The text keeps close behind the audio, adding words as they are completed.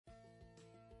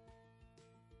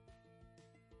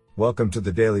Welcome to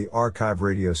the Daily Archive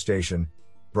radio station,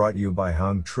 brought you by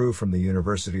Hung Tru from the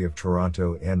University of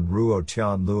Toronto and Ruo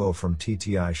Tian Luo from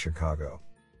TTI Chicago.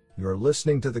 You are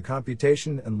listening to the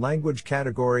Computation and Language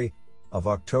category of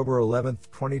October 11,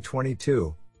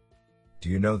 2022. Do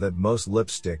you know that most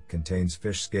lipstick contains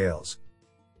fish scales?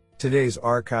 Today's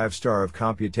archive star of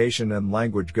computation and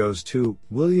language goes to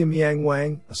William Yang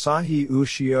Wang, Asahi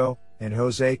Ushio, and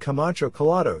Jose Camacho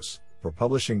Colados for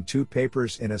publishing 2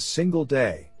 papers in a single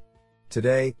day.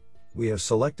 Today, we have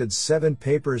selected 7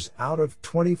 papers out of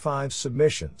 25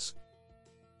 submissions.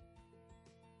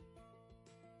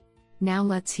 Now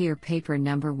let's hear paper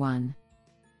number 1.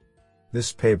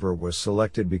 This paper was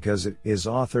selected because it is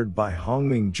authored by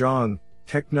Hongming Zhang,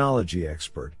 technology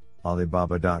expert,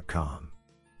 Alibaba.com,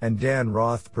 and Dan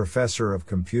Roth, professor of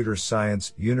computer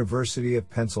science, University of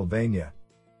Pennsylvania.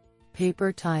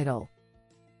 Paper title: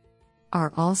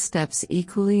 Are all steps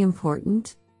equally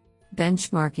important?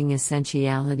 Benchmarking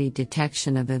essentiality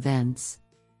detection of events.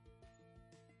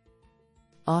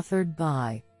 Authored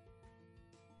by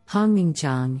Hongming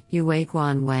Zhang,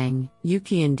 Yueguan Wang,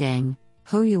 Yuqian Deng,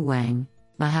 Hoyu Wang,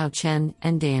 Mahao Chen,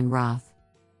 and Dan Roth.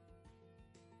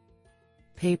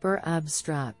 Paper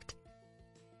abstract: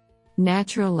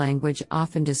 Natural language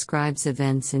often describes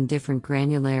events in different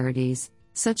granularities,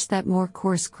 such that more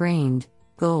coarse-grained,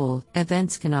 goal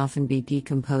events can often be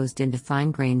decomposed into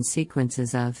fine-grained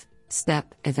sequences of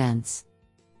step events.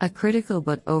 A critical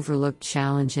but overlooked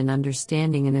challenge in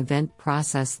understanding an event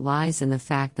process lies in the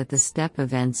fact that the step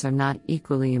events are not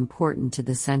equally important to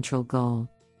the central goal.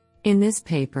 In this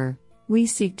paper, we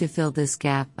seek to fill this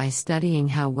gap by studying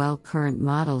how well current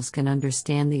models can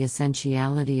understand the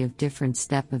essentiality of different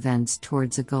step events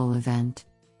towards a goal event.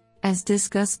 As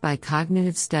discussed by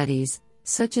cognitive studies,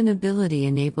 such an ability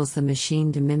enables the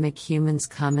machine to mimic humans'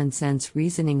 common-sense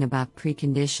reasoning about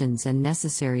preconditions and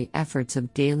necessary efforts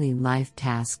of daily life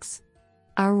tasks.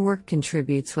 Our work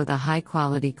contributes with a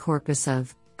high-quality corpus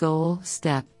of goal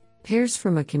step pairs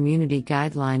from a community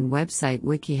guideline website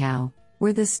WikiHow,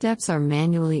 where the steps are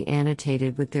manually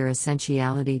annotated with their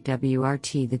essentiality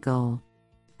WRT the goal.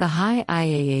 The high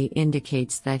IAA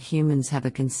indicates that humans have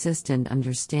a consistent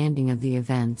understanding of the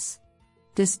events.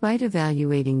 Despite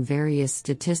evaluating various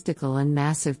statistical and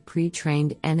massive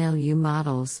pre-trained NLU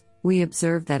models, we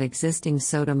observe that existing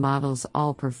SOTA models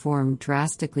all perform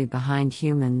drastically behind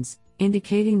humans,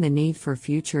 indicating the need for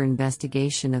future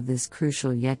investigation of this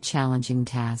crucial yet challenging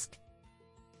task.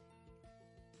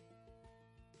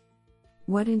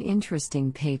 What an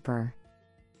interesting paper.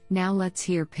 Now let's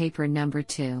hear paper number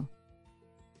 2.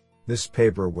 This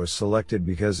paper was selected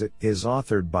because it is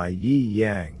authored by Yi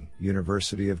Yang,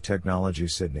 University of Technology,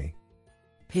 Sydney.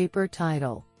 Paper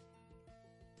title: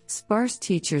 Sparse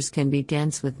teachers can be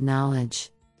dense with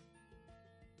knowledge.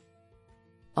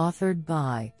 Authored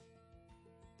by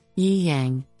Yi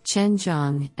Yang, Chen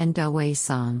Zhang, and Dawei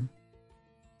Song.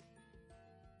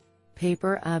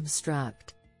 Paper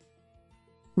abstract: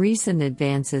 Recent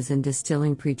advances in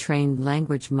distilling pre-trained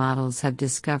language models have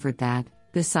discovered that,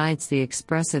 besides the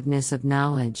expressiveness of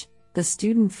knowledge, the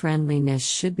student-friendliness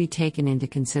should be taken into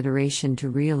consideration to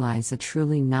realize a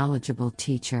truly knowledgeable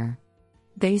teacher.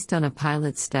 Based on a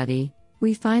pilot study,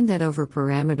 we find that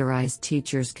over-parameterized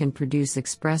teachers can produce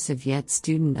expressive yet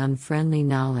student-unfriendly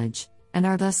knowledge, and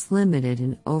are thus limited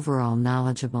in overall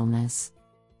knowledgeableness.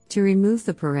 To remove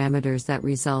the parameters that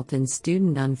result in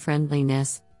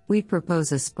student-unfriendliness, we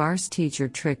propose a sparse teacher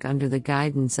trick under the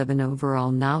guidance of an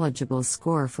overall knowledgeable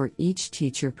score for each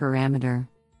teacher parameter.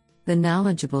 The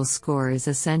knowledgeable score is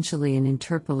essentially an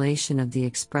interpolation of the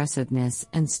expressiveness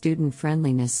and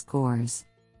student-friendliness scores.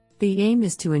 The aim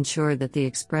is to ensure that the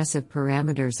expressive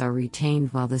parameters are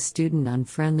retained while the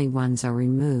student-unfriendly ones are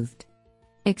removed.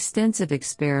 Extensive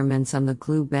experiments on the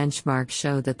GLUE benchmark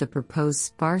show that the proposed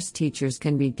sparse teachers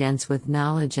can be dense with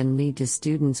knowledge and lead to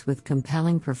students with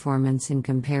compelling performance in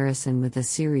comparison with a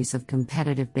series of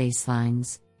competitive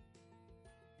baselines.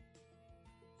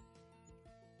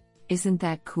 Isn't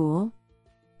that cool?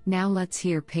 Now let's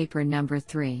hear paper number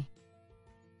 3.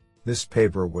 This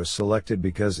paper was selected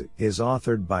because it is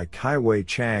authored by Kaiwei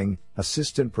Chang,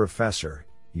 assistant professor,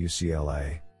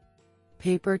 UCLA.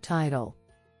 Paper title: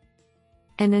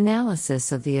 An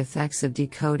analysis of the effects of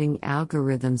decoding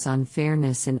algorithms on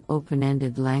fairness in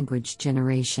open-ended language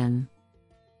generation.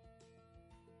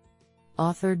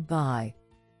 Authored by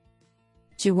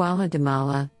Jwala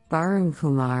Damala, Barun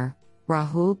Kumar,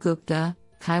 Rahul Gupta,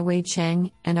 Kaiwei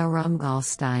Chang, and Aram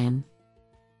Galstein.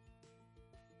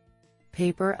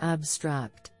 Paper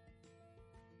abstract: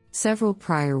 Several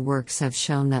prior works have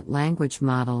shown that language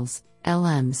models,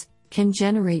 LMs, can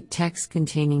generate text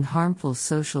containing harmful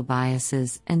social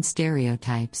biases and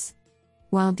stereotypes.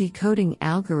 While decoding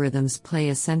algorithms play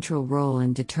a central role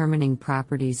in determining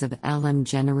properties of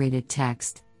LM-generated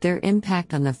text, their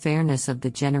impact on the fairness of the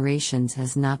generations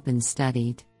has not been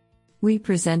studied. We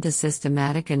present a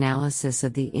systematic analysis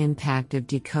of the impact of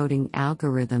decoding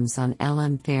algorithms on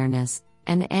LM fairness,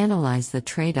 and analyze the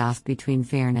trade-off between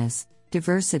fairness,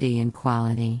 diversity and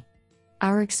quality.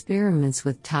 Our experiments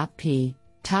with top P,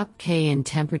 top K and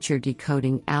temperature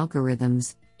decoding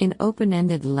algorithms, in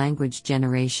open-ended language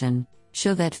generation,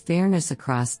 show that fairness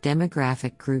across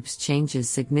demographic groups changes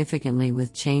significantly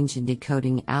with change in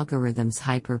decoding algorithms'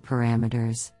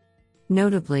 hyperparameters.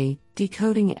 Notably,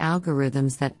 decoding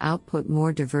algorithms that output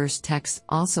more diverse text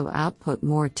also output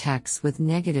more text with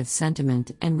negative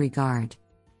sentiment and regard.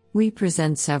 We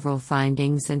present several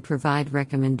findings and provide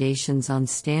recommendations on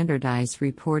standardized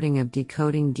reporting of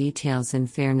decoding details in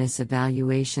fairness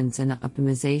evaluations and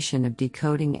optimization of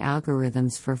decoding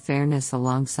algorithms for fairness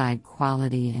alongside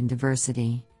quality and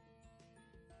diversity.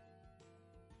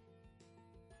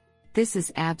 This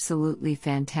is absolutely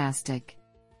fantastic.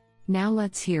 Now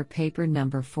let's hear paper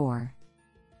number 4.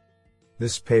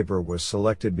 This paper was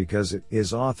selected because it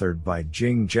is authored by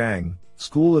Jing Zhang,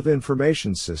 School of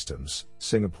Information Systems,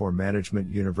 Singapore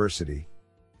Management University.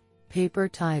 Paper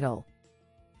title: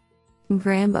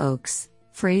 Graham-Oakes,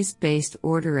 Phrase-Based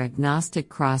Order-Agnostic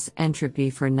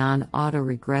Cross-Entropy for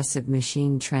Non-Autoregressive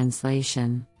Machine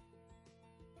Translation.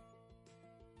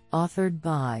 Authored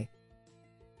by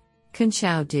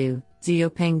Kunxiao Du,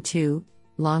 Xiaopeng Tu,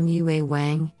 Longyue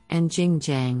Wang, and Jing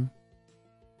Zhang.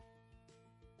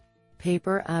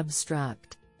 Paper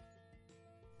abstract: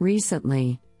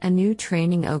 Recently, a new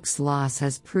training Oakes loss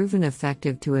has proven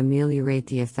effective to ameliorate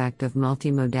the effect of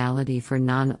multimodality for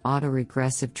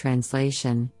non-autoregressive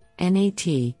translation,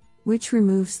 NAT, which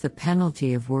removes the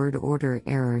penalty of word order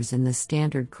errors in the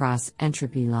standard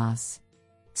cross-entropy loss.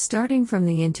 Starting from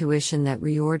the intuition that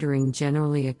reordering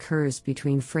generally occurs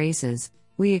between phrases,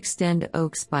 we extend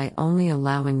Oakes by only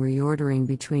allowing reordering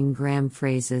between Graham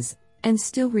phrases, and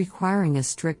still requiring a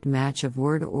strict match of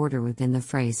word order within the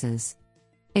phrases.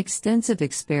 Extensive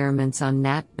experiments on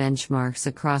NAT benchmarks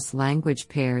across language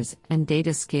pairs and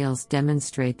data scales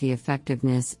demonstrate the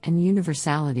effectiveness and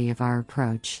universality of our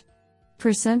approach.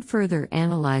 Further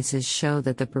analyses show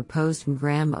that the proposed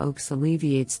Graham-Oakes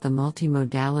alleviates the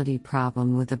multimodality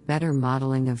problem with a better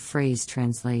modeling of phrase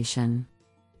translation.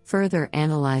 Further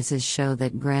analyses show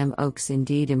that Graham-Oakes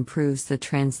indeed improves the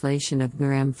translation of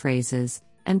Graham phrases,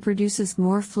 and produces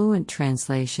more fluent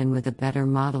translation with a better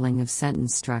modeling of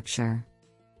sentence structure.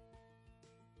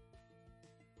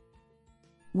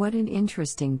 What an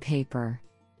interesting paper.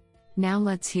 Now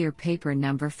let's hear paper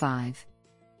number 5.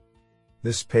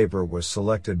 This paper was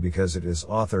selected because it is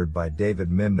authored by David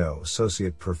Mimno,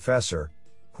 Associate Professor,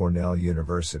 Cornell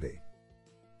University.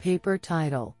 Paper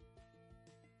title: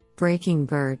 Breaking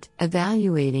BERT,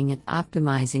 Evaluating and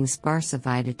Optimizing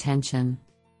Sparsified Attention.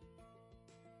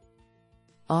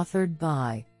 Authored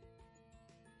by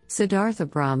Siddhartha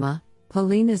Brahma,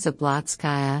 Polina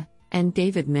Zablotskaya, and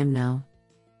David Mimno.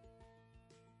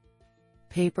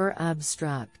 Paper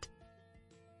abstract: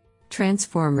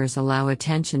 Transformers allow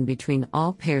attention between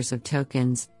all pairs of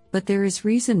tokens, but there is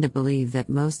reason to believe that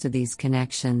most of these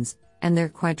connections, and their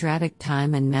quadratic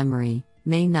time and memory,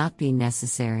 may not be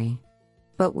necessary.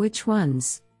 But which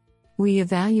ones? We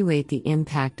evaluate the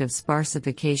impact of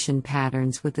sparsification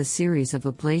patterns with a series of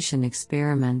ablation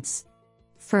experiments.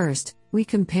 First, we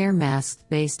compare masks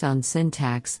based on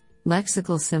syntax,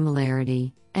 lexical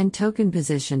similarity, and token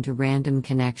position to random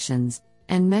connections,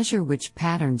 and measure which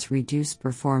patterns reduce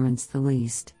performance the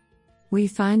least. We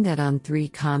find that on 3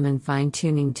 common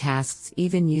fine-tuning tasks,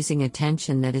 even using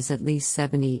attention that is at least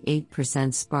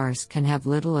 78% sparse can have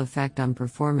little effect on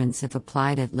performance if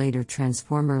applied at later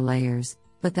transformer layers,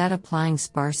 but that applying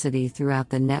sparsity throughout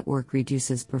the network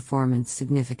reduces performance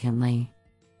significantly.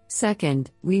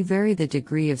 Second, we vary the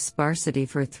degree of sparsity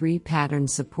for 3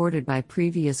 patterns supported by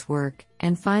previous work,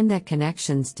 and find that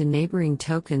connections to neighboring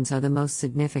tokens are the most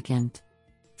significant.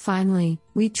 Finally,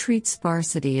 we treat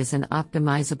sparsity as an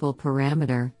optimizable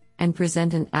parameter, and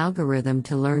present an algorithm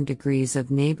to learn degrees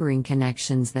of neighboring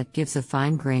connections that gives a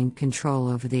fine-grained control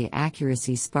over the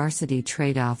accuracy-sparsity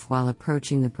trade-off while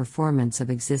approaching the performance of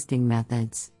existing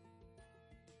methods.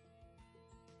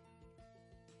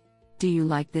 Do you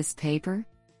like this paper?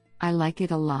 I like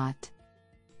it a lot.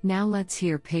 Now let's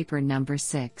hear paper number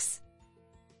 6.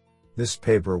 This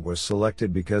paper was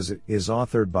selected because it is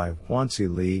authored by Huanxi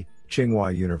Li,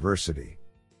 Tsinghua University.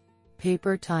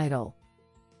 Paper title: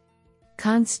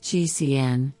 Const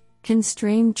GCN,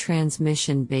 Constrained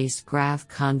transmission-based graph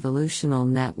convolutional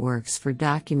networks for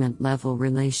document-level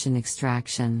relation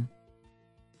extraction.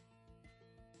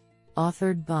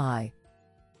 Authored by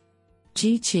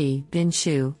Jiqi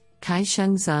Binshu,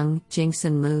 Kaisheng Zeng,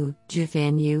 Jingxin Liu,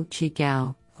 Jifan Yu,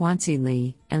 Qigao, Huanxi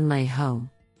Li, and Lei Ho.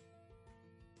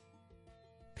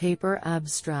 Paper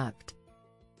abstract.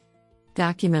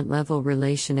 Document-level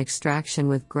relation extraction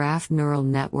with graph neural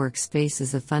networks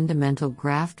faces a fundamental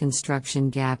graph construction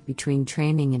gap between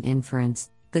training and inference,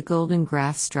 the golden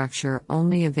graph structure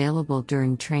only available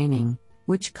during training,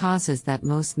 which causes that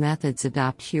most methods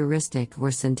adopt heuristic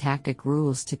or syntactic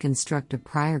rules to construct a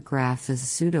prior graph as a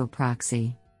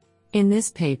pseudo-proxy. In this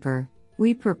paper,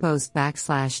 we propose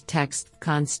 \text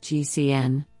const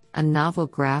GCN, a novel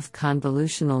graph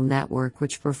convolutional network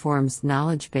which performs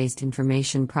knowledge-based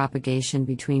information propagation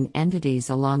between entities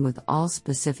along with all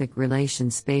specific relation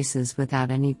spaces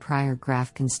without any prior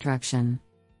graph construction.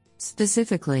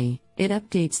 Specifically, it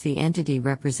updates the entity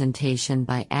representation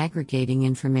by aggregating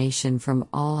information from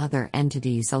all other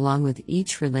entities along with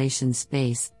each relation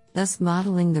space, thus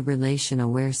modeling the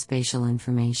relation-aware spatial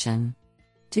information.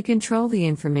 To control the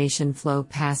information flow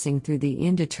passing through the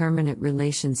indeterminate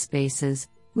relation spaces,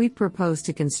 we propose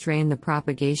to constrain the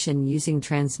propagation using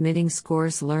transmitting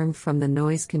scores learned from the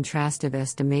noise contrastive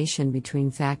estimation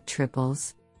between fact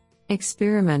triples.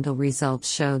 Experimental results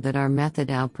show that our method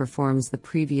outperforms the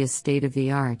previous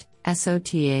state-of-the-art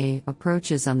SOTA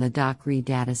approaches on the DocRE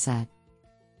dataset.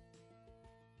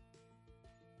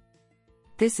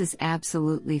 This is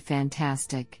absolutely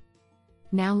fantastic.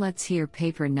 Now let's hear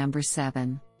paper number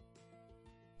 7.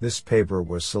 This paper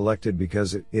was selected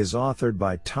because it is authored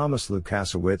by Thomas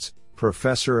Lukasiewicz,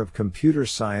 Professor of Computer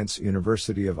Science,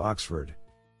 University of Oxford.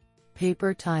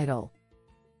 Paper title: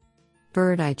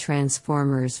 Bird-eye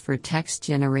Transformers for Text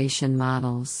Generation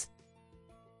Models.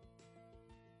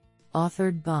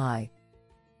 Authored by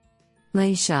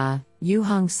Lei Xia,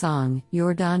 Yuhong Song,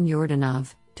 Yordan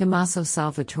Yordanov, Tommaso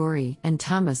Salvatori, and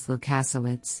Thomas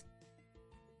Lukasiewicz.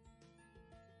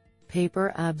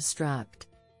 Paper abstract.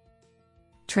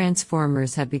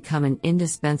 Transformers have become an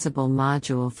indispensable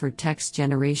module for text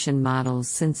generation models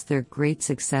since their great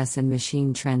success in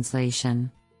machine translation.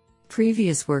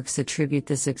 Previous works attribute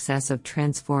the success of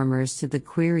transformers to the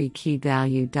query key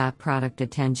value. Product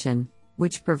attention,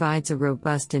 which provides a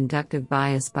robust inductive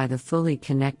bias by the fully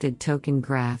connected token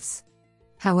graphs.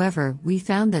 However, we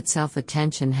found that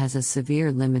self-attention has a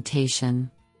severe limitation.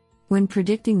 When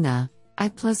predicting the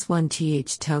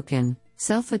I+1th token,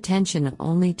 self-attention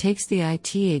only takes the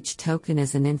ith token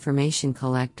as an information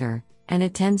collector, and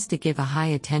it tends to give a high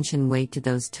attention weight to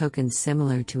those tokens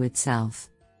similar to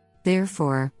itself.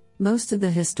 Therefore, most of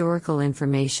the historical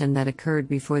information that occurred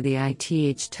before the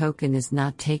ith token is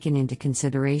not taken into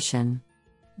consideration.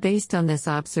 Based on this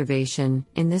observation,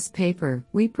 in this paper,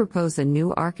 we propose a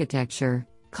new architecture,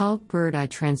 called Bird-eye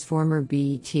Transformer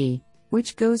BET,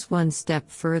 which goes one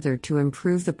step further to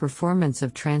improve the performance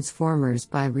of transformers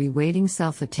by reweighting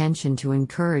self-attention to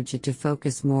encourage it to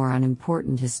focus more on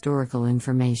important historical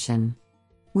information.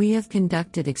 We have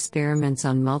conducted experiments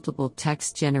on multiple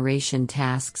text generation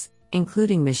tasks,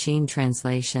 including machine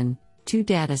translation, 2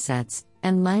 datasets,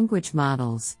 and language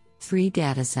models, 3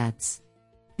 datasets.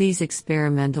 These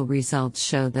experimental results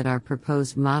show that our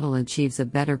proposed model achieves a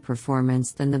better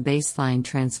performance than the baseline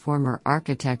transformer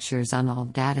architectures on all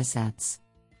datasets.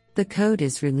 The code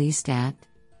is released at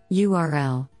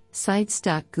URL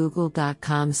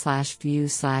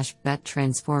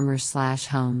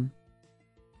sites.google.com/view/bettransformers/home.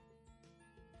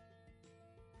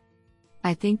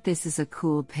 I think this is a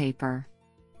cool paper.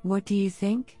 What do you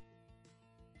think?